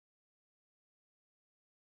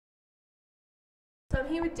So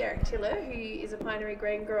I'm here with Derek Tiller, who is a Pinery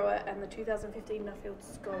Grain Grower and the 2015 Nuffield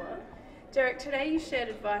Scholar. Derek, today you shared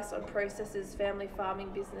advice on processes family farming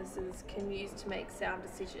businesses can use to make sound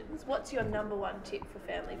decisions. What's your number one tip for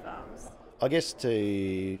family farms? I guess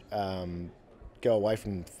to go away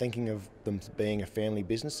from thinking of them being a family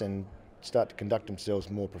business and start to conduct themselves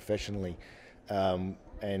more professionally, and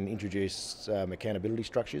introduce some accountability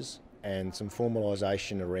structures and some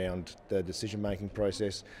formalisation around the decision-making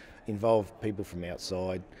process, involve people from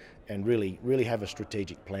outside and really have a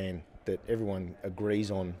strategic plan that everyone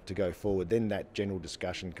agrees on to go forward. Then that general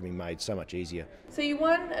discussion can be made so much easier. So you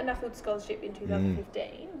won a Nuffield Scholarship in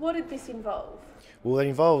 2015. What did this involve? Well, it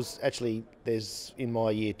involves, actually, in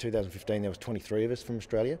my year 2015 there was 23 of us from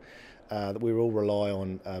Australia. We all rely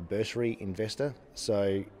on a bursary investor.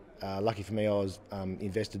 So lucky for me, I was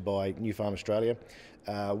invested by New Farm Australia.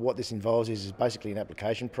 What this involves is basically an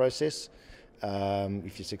application process.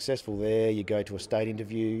 If you're successful there, you go to a state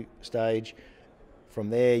interview stage. From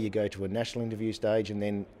there, you go to a national interview stage, and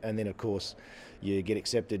then of course you get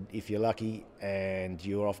accepted if you're lucky, and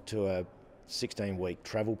you're off to a 16-week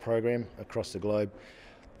travel program across the globe.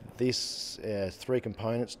 This has three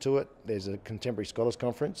components to it. There's a Contemporary Scholars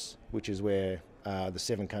Conference, which is where the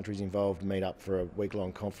 7 countries involved meet up for a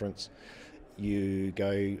week-long conference. You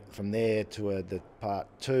go from there to the part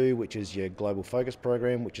 2, which is your Global Focus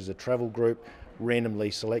Program, which is a travel group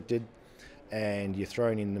randomly selected, and you're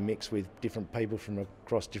thrown in the mix with different people from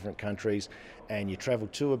across different countries, and you travel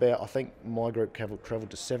to I think my group travelled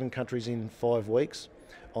to 7 countries in 5 weeks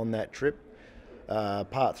on that trip.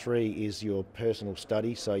 Part 3 is your personal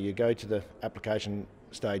study, so you go to the application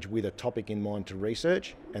stage with a topic in mind to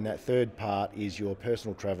research, and that third part is your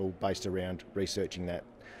personal travel based around researching that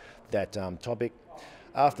topic.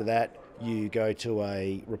 After that, you go to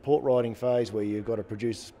a report writing phase where you've got to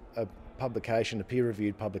produce a publication, a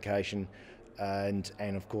peer-reviewed publication, and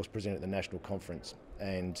of course present at the national conference,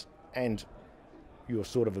 and you're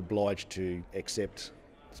sort of obliged to accept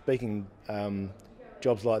speaking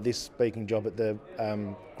jobs like this speaking job at the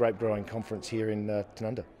grape growing conference here in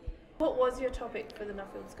Tanunda. What was your topic for the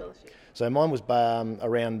Nuffield Scholarship? So mine was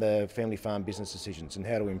around the family farm business decisions and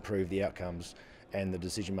how to improve the outcomes and the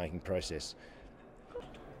decision making process.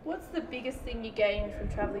 What's the biggest thing you gained from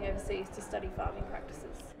travelling overseas to study farming practices?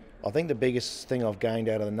 I think the biggest thing I've gained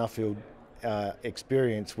out of the Nuffield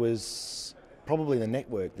experience was probably the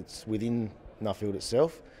network that's within Nuffield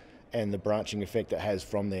itself and the branching effect it has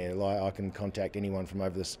from there. Like, I can contact anyone from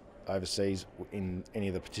overseas in any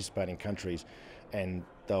of the participating countries, and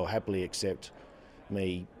they'll happily accept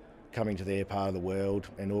me coming to their part of the world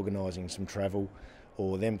and organising some travel,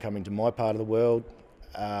 or them coming to my part of the world.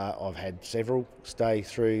 I've had several stay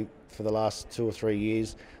through for the last 2 or 3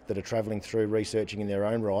 years that are travelling through researching in their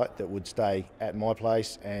own right, that would stay at my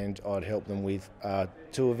place, and I'd help them with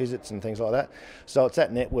tour visits and things like that. So it's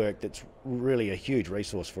that network that's really a huge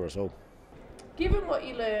resource for us all. Given what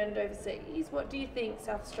you learned overseas, what do you think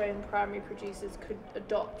South Australian primary producers could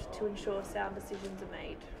adopt to ensure sound decisions are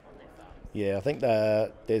made on their farms? Yeah, I think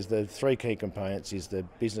there's the 3 key components. Is the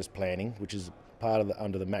business planning, which is part of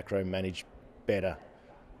under the macro manage better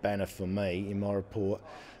banner for me in my report.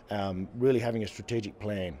 Really having a strategic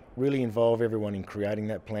plan, really involve everyone in creating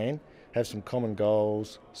that plan, have some common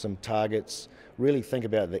goals, some targets, really think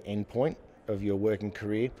about the end point of your working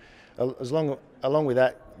career. Along with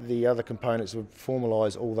that, the other components would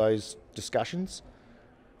formalise all those discussions,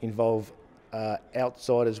 involve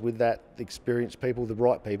outsiders with that, experienced people, the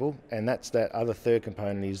right people, and that's that other third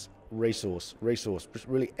component is resource, just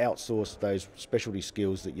really outsource those specialty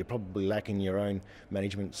skills that you probably lack in your own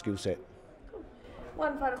management skill set. Cool.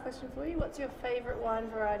 One final question for you. What's your favourite wine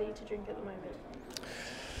variety to drink at the moment?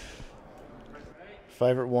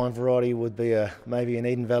 Favourite wine variety would be maybe an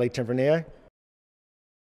Eden Valley Tempranillo.